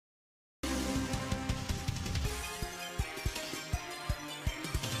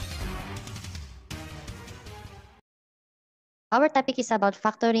Our topic is about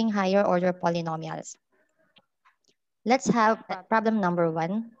factoring higher order polynomials. Let's have problem number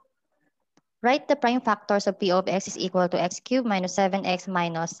 1. Write the prime factors of p of x is equal to x cubed minus 7x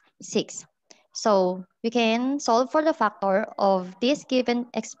minus 6. So we can solve for the factor of this given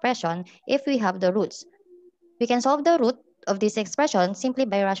expression if we have the roots. We can solve the root of this expression simply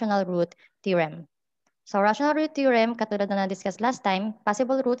by rational root theorem. So rational root theorem, katulad na na-discuss last time,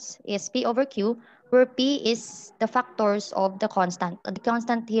 possible roots is p over q, where p is the factors of the constant. The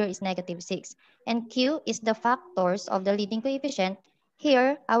constant here is negative 6. And q is the factors of the leading coefficient.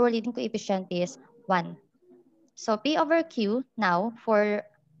 Here, our leading coefficient is 1. So p over q now, for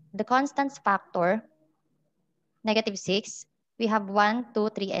the constants factor, negative 6, we have 1, 2,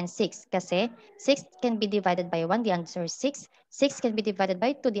 3, and 6. Kasi 6 can be divided by 1, the answer is 6. 6 can be divided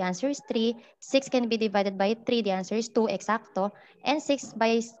by 2, the answer is 3. 6 can be divided by 3, the answer is 2, exacto. And 6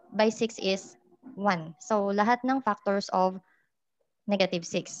 by 6 is 1. So lahat ng factors of negative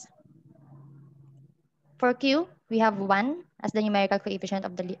 6. For q, we have 1 as the numerical coefficient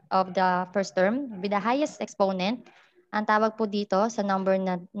of the first term with the highest exponent. Ang tawag po dito sa number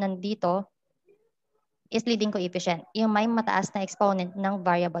na nandito is leading coefficient, yung may mataas na exponent ng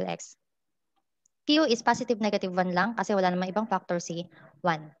variable x. Q is positive negative 1 lang kasi wala namang ibang factor si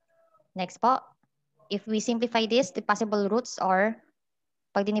 1. Next po, if we simplify this, the possible roots are,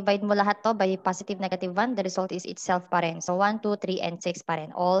 pag dinivide mo lahat to by positive negative 1, the result is itself pa rin. So 1, 2, 3, and 6 pa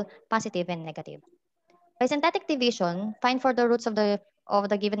rin, all positive and negative. By synthetic division, find for the roots of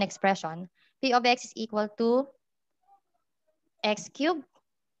the given expression, P of x is equal to x cubed,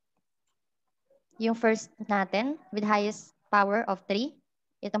 yung first natin, with highest power of 3.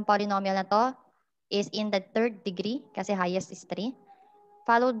 Itong polynomial na to is in the third degree kasi highest is 3.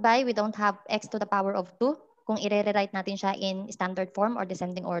 Followed by, we don't have x to the power of 2. Kung i-rewrite natin siya in standard form or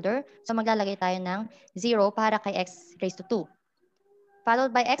descending order. So maglalagay tayo ng 0 para kay x raised to 2.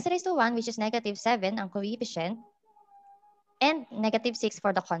 Followed by x raised to 1, which is negative 7, ang coefficient. And negative 6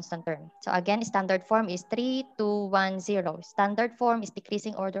 for the constant term. So again, standard form is 3, 2, 1, 0. Standard form is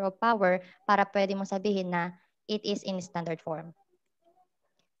decreasing order of power para pwede mong sabihin na it is in standard form.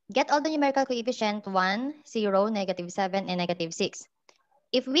 Get all the numerical coefficient 1, 0, negative 7, and negative 6.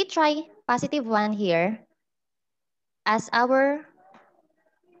 If we try positive 1 here as our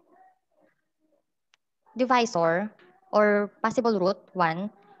divisor or possible root 1,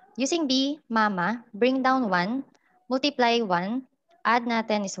 using b, mama, bring down 1, multiply 1, add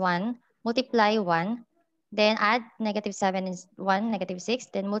natin is 1, multiply 1, then add negative 7 is 1, negative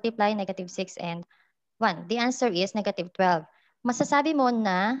 6, then multiply negative 6 and 1. The answer is negative 12. Masasabi mo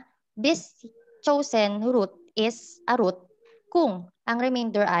na this chosen root is a root kung ang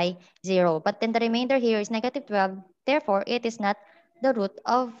remainder ay 0. But then the remainder here is negative 12. Therefore, it is not the root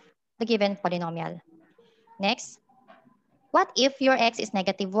of the given polynomial. Next. What if your x is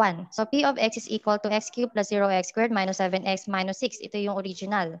negative 1? So p of x is equal to x cubed plus 0x squared minus 7x minus 6. Ito yung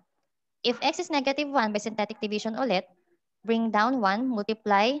original. If x is negative 1 by synthetic division ulit, bring down 1,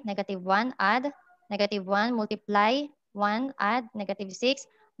 multiply, negative 1, add, negative 1, multiply, 1, add, negative 6,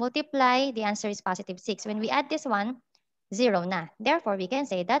 multiply, the answer is positive 6. When we add this one, 0 na. Therefore, we can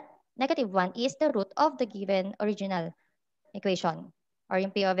say that negative 1 is the root of the given original equation. Or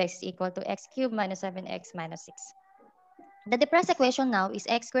yung p of x is equal to x cubed minus 7x minus 6. The depressed equation now is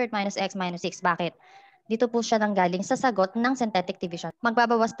x squared minus x minus 6. Bakit? Dito po siya nanggaling sa sagot ng synthetic division.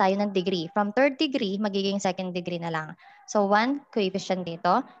 Magbabawas tayo ng degree. From third degree, magiging second degree na lang. So 1 coefficient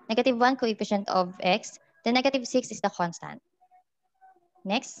dito, negative 1 coefficient of x, the negative 6 is the constant.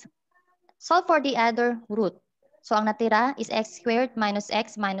 Next, solve for the other root. So ang natira is x squared minus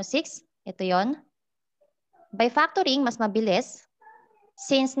x minus 6. Ito yon. By factoring, mas mabilis.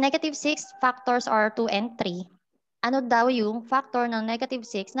 Since negative 6 factors are 2 and 3, ano daw yung factor ng negative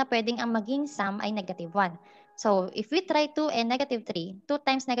 6 na pwedeng ang maging sum ay negative 1. So, if we try 2 and negative 3, 2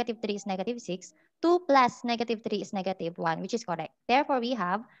 times negative 3 is negative 6, 2 plus negative 3 is negative 1, which is correct. Therefore, we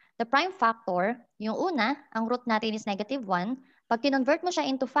have the prime factor, yung una, ang root natin is negative 1. Pag kinonvert mo siya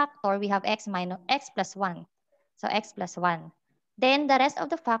into factor, we have x plus 1. So, x plus 1. Then, the rest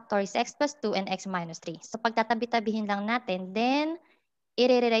of the factor is x plus 2 and x minus 3. So, pagtatabi-tabihin lang natin, then,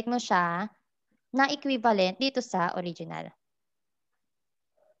 i-rewrite mo siya na equivalent dito sa original.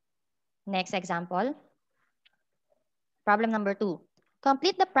 Next example. Problem number 2.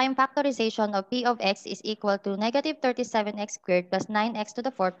 Complete the prime factorization of p of x is equal to negative 37x squared plus 9x to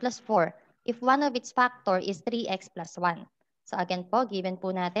the 4th plus 4 if one of its factor is 3x plus 1. So again po, given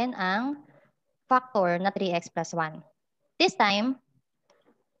po natin ang factor na 3x plus 1. This time,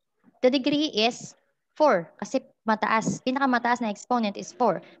 the degree is 4 kasi pinakamataas na exponent is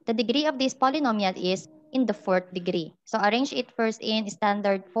 4. The degree of this polynomial is in the 4th degree. So arrange it first in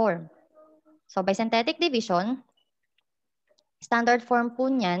standard form. So by synthetic division, standard form po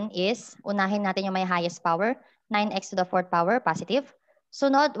niyan is, unahin natin yung may highest power, 9x to the 4th power, positive.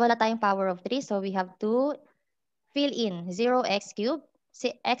 Sunod, wala tayong power of 3, so we have to fill in 0x cubed.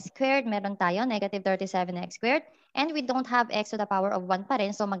 Si x squared, meron tayo, negative 37x squared. And we don't have x to the power of 1 pa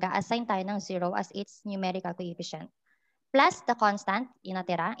rin, so mag-a-assign tayo ng 0 as its numerical coefficient. Plus the constant,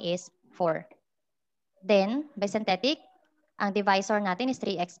 inatira, is 4. Then, by synthetic, ang divisor natin is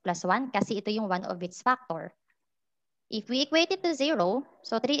 3x plus 1 kasi ito yung one of its factor. If we equate it to 0,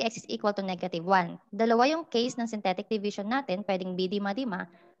 so 3x is equal to negative 1. Dalawa yung case ng synthetic division natin, pwedeng b dima-dima,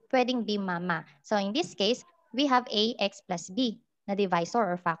 pwedeng b mama. So in this case, we have ax plus b na divisor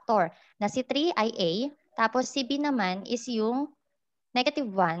or factor. Na si 3 ay a, tapos si b naman is yung negative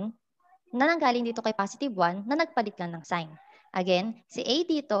 1 na nanggaling dito kay positive 1 na nagpalit lang ng sign. Again, si A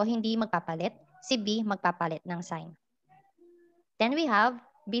dito hindi magpapalit, si B magpapalit ng sign. Then we have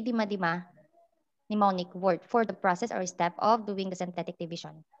B dima-dima mnemonic word for the process or step of doing the synthetic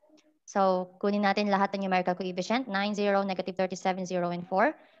division. So, kunin natin lahat ng numerical coefficient, 9, 0, negative 37, 0, and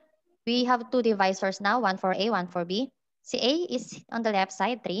 4. We have two divisors now, one for A, one for B. Si A is on the left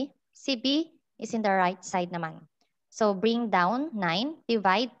side, 3. Si B is in the right side naman. So, bring down 9,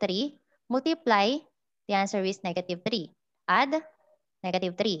 divide 3, multiply, the answer is negative 3. Add,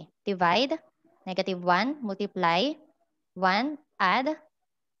 negative 3. Divide, negative 1, multiply, 1, add,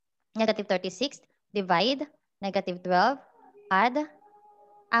 negative 36. Divide, negative 12, add,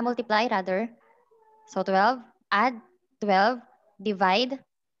 multiply rather. So 12, add 12, divide,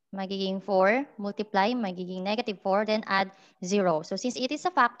 magiging 4, multiply, magiging negative 4, then add 0. So since it is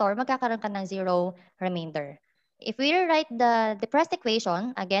a factor, magkakaroon ka ng 0 remainder. If we rewrite the depressed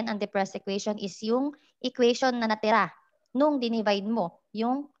equation, again, ang depressed equation is yung equation na natira nung dinivide mo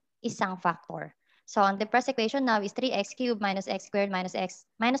yung isang factor. So ang depressed equation now is 3x cubed minus x squared minus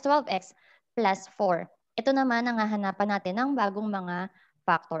 12x plus 4. Ito naman ang hahanapan natin ng bagong mga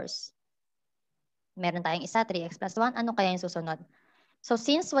factors. Meron tayong isa, 3x plus 1. Ano kaya yung susunod? So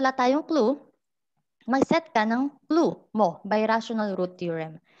since wala tayong clue, mag-set ka ng clue mo by rational root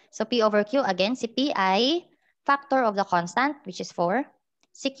theorem. So P over Q, again, si P ay factor of the constant, which is 4.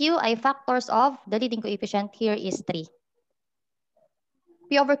 Si Q ay factors of the leading coefficient, here is 3.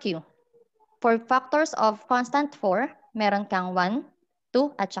 P over Q. For factors of constant 4, meron kang 1,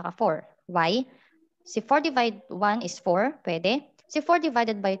 2, at saka 4. Why? Si 4 divided 1 is 4, pwede. Si 4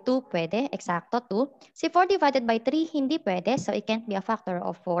 divided by 2, pwede. Eksakto, 2. Si 4 divided by 3, hindi pwede. So, it can't be a factor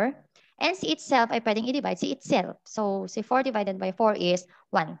of 4. And si itself ay pwedeng i-divide si itself. So, si 4 divided by 4 is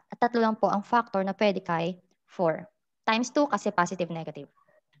 1. At tatlo lang po ang factor na pwede kay 4. Times 2 kasi positive, negative.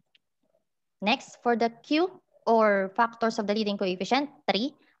 Next, for the Q or factors of the leading coefficient,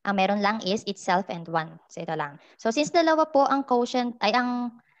 3. Ang meron lang is itself and 1. So, ito lang. So, since dalawa po ang quotient, ay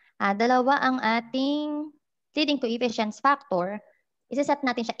dalawa ang ating leading coefficients factor, isa-set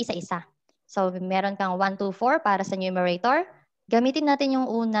natin siya isa-isa. So, meron kang 1, 2, 4 para sa numerator. Gamitin natin yung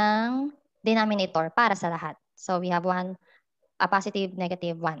unang denominator para sa lahat. So, we have a positive,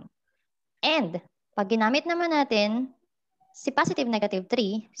 negative 1. And, pag ginamit naman natin si positive, negative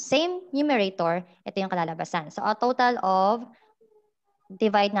 3, same numerator, ito yung kalalabasan. So, a total of,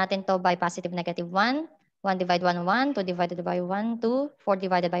 divide natin to by positive, negative 1. 1 divided 1, 1. 2 divided by 1, 2. 4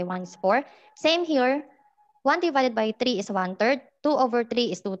 divided by 1 is 4. Same here. 1 divided by 3 is 1/3. 2 over 3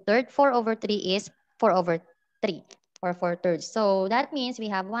 is 2/3. 4 over 3 is 4 over 3 or 4/3. So that means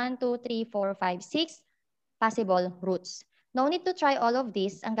we have 1, 2, 3, 4, 5, 6 possible roots. No need to try all of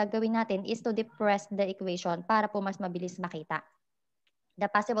this. Ang gagawin natin is to depress the equation para po mas mabilis makita. The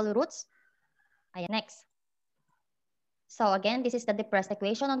possible roots. Ayan, next. So again, this is the depressed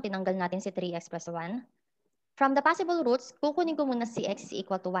equation. Nung tinanggal natin si 3x plus 1. From the possible roots, kukunin ko muna si x is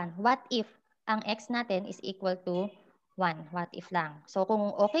equal to 1. What if ang x natin is equal to 1? What if lang? So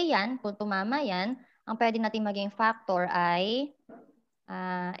kung okay yan, kung tumama yan, ang pwede natin maging factor ay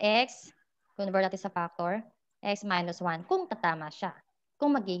x, convert natin sa factor, x minus 1, kung tatama siya.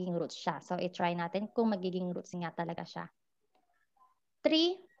 Kung magiging roots siya. So i-try natin kung magiging roots nga talaga siya.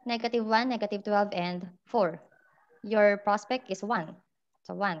 3, negative 1, negative 12, and 4. Your prospect is 1.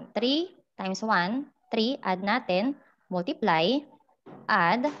 So 1. 3 times 1, 3, add natin, multiply,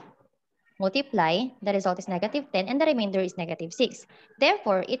 add, multiply, the result is negative 10, and the remainder is negative 6.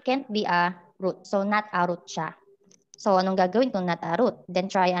 Therefore, it can't be a root. So not a root siya. So anong gagawin kung not a root? Then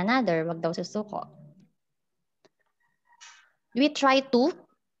try another, wag daw susuko. We try 2.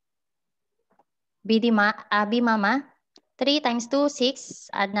 B mama. 3 times 2, 6.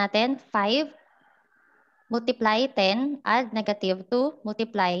 Add natin, 5. multiply 10, add negative 2,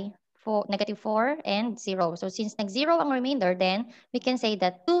 multiply negative 4, and 0. So since nag-0 ang remainder, then we can say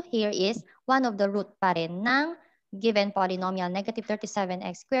that 2 here is one of the root pa rin ng given polynomial, negative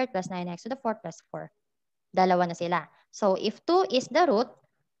 37x squared plus 9x to the 4 plus 4. Dalawa na sila. So if 2 is the root,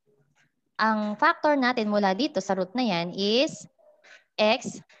 ang factor natin mula dito sa root na yan is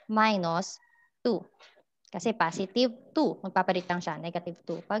x minus 2. Kasi positive 2. Magpapalit lang siya, negative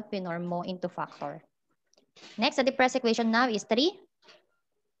 2, pag pinorm mo into factor. Next, the depressed equation now is 3,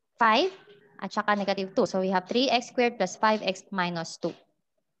 5, at saka negative 2. So we have 3x squared plus 5x minus 2.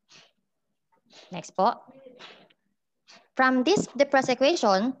 Next po. From this depressed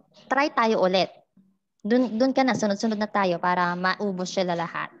equation, try tayo ulit. Dun ka na, sunod-sunod na tayo para maubos sila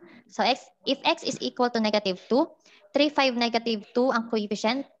lahat. So if x is equal to negative 2, 3, 5, negative 2 ang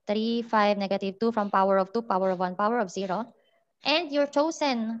coefficient. 3, 5, negative 2 from power of 2, power of 1, power of 0. And your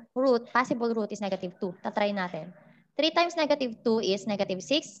chosen root, possible root is negative 2. Tatry natin. 3 times negative 2 is negative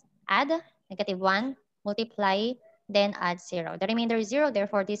 6. Add negative 1, multiply, then add 0. The remainder is 0,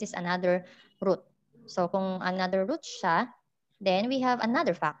 therefore this is another root. So kung another root siya, then we have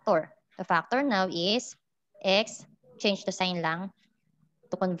another factor. The factor now is x, change the sign lang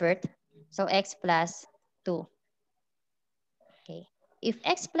to convert. So x plus 2. Okay. If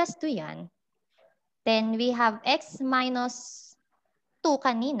x plus 2 yan, then we have x minus 2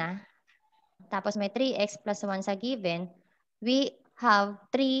 kanina, tapos may 3x plus 1 sa given, we have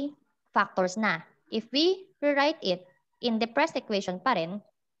 3 factors na. If we rewrite it in the depressed equation pa rin,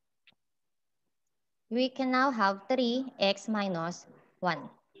 we can now have 3x minus 1.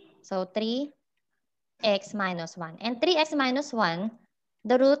 So 3x minus 1. And 3x minus 1,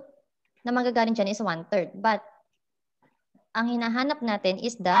 the root na magagaling dyan is 1/3. But ang hinahanap natin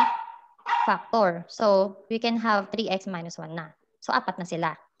is the factor. So we can have 3x minus 1 na. So apat na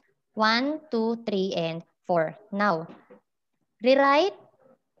sila. 1, 2, 3, and 4. Now, rewrite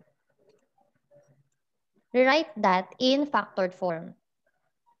that in factored form.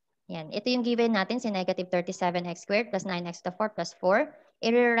 Yan. Ito yung given natin, si negative 37x squared plus 9x to the 4 plus 4.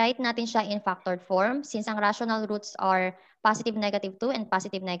 I-rewrite natin siya in factored form since ang rational roots are positive negative 2 and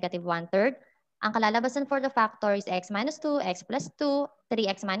positive negative 1/3. Ang kalalabasan for the factor is x minus 2, x plus 2,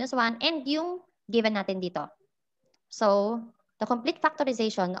 3x minus 1, and yung given natin dito. So, the complete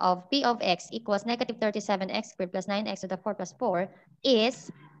factorization of p of x equals negative 37x squared plus 9x to the 4 plus 4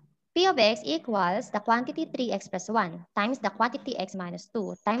 is p of x equals the quantity 3x plus 1 times the quantity x minus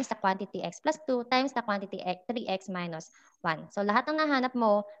 2 times the quantity x plus 2 times the quantity 3x minus 1. So, lahat ng nahanap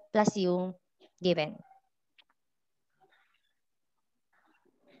mo plus yung given.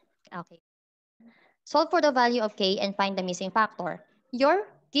 Okay. Solve for the value of k and find the missing factor. Your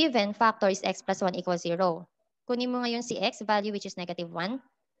given factor is x plus 1 equals 0. Kunin mo ngayon si x value which is negative 1.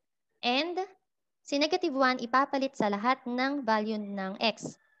 And si negative 1 ipapalit sa lahat ng value ng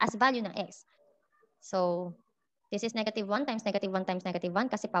x as value ng x. So, this is negative 1 times negative 1 times negative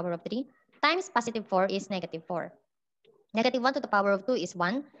 1 kasi power of 3 times positive 4 is negative 4. Negative 1 to the power of 2 is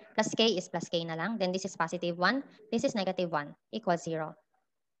 1 plus k is plus k na lang. Then this is positive 1. This is negative 1 equals 0.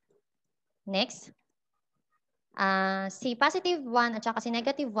 Next. Si positive 1 at saka si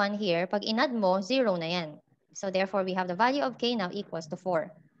negative 1 here, pag in-add mo, 0 na yan. So therefore, we have the value of k now equals to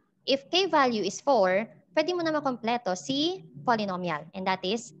 4. If k value is 4, pwede mo na makompleto si polynomial. And that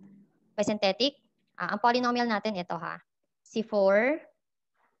is, by synthetic, ang polynomial natin ito ha. Si 4,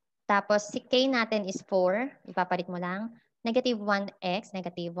 tapos si k natin is 4, ipapalit mo lang. Negative 1x,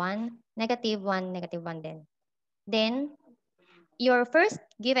 negative 1, negative 1, negative 1 din. Then, your first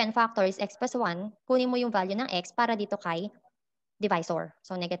given factor is x plus 1, kunin mo yung value ng x para dito kay divisor.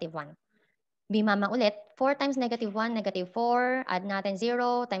 So, negative 1. Bimama ulit, 4 times negative 1, negative 4, add natin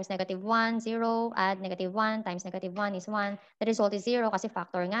 0, times negative 1, 0, add negative 1, times negative 1 is 1. The result is 0 kasi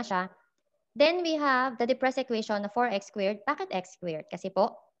factor nga siya. Then we have the depressed equation of 4x squared. Bakit x squared? Kasi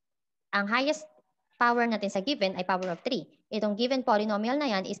po, ang highest power natin sa given ay power of 3. Itong given polynomial na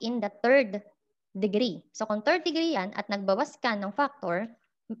yan is in the third degree. So kung third degree yan at nagbawas ka ng factor,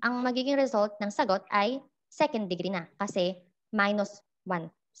 ang magiging result ng sagot ay second degree na kasi minus 1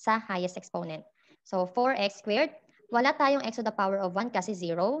 sa highest exponent. So 4x squared, wala tayong x to the power of 1 kasi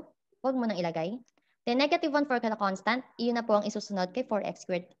 0. Huwag mo nang ilagay. Then negative 1 for the constant, yun na po ang isusunod kay 4x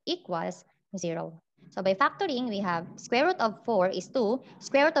squared equals 0. So by factoring, we have square root of 4 is 2,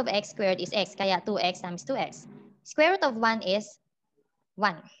 square root of x squared is x, kaya 2x times 2x. Square root of 1 is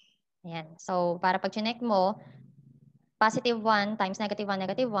 1. Ayan. So, para pag chinek mo, positive 1 times negative 1,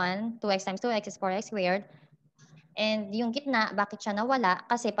 negative 1, 2x times 2x is 4x squared. And yung gitna, bakit siya nawala?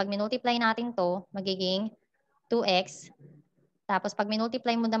 Kasi pag minultiply natin to, magiging 2x. Tapos pag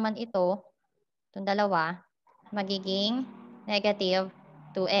minultiply mo naman ito, Itong dalawa, magiging negative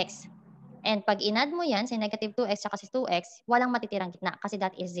 2x. And pag inad mo yan, si negative 2x at si 2x, walang matitirang gitna kasi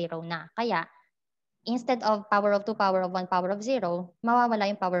that is 0 na. Kaya, instead of power of 2, power of 1, power of 0, mawawala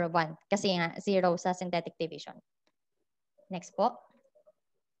yung power of 1 kasi nga 0 sa synthetic division. Next po.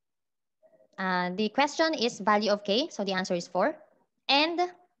 The question is value of k, so the answer is 4. And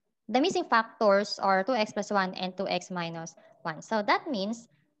the missing factors are 2x plus 1 and 2x minus 1. So that means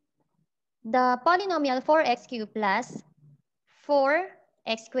the polynomial 4x cubed plus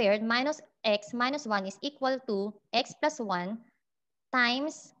 4x squared minus x minus 1 is equal to x plus 1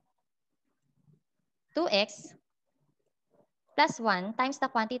 times 2x plus 1 times the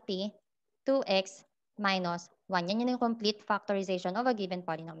quantity 2x minus 1. Yan yung complete factorization of a given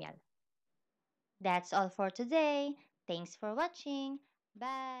polynomial. That's all for today. Thanks for watching.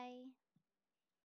 Bye!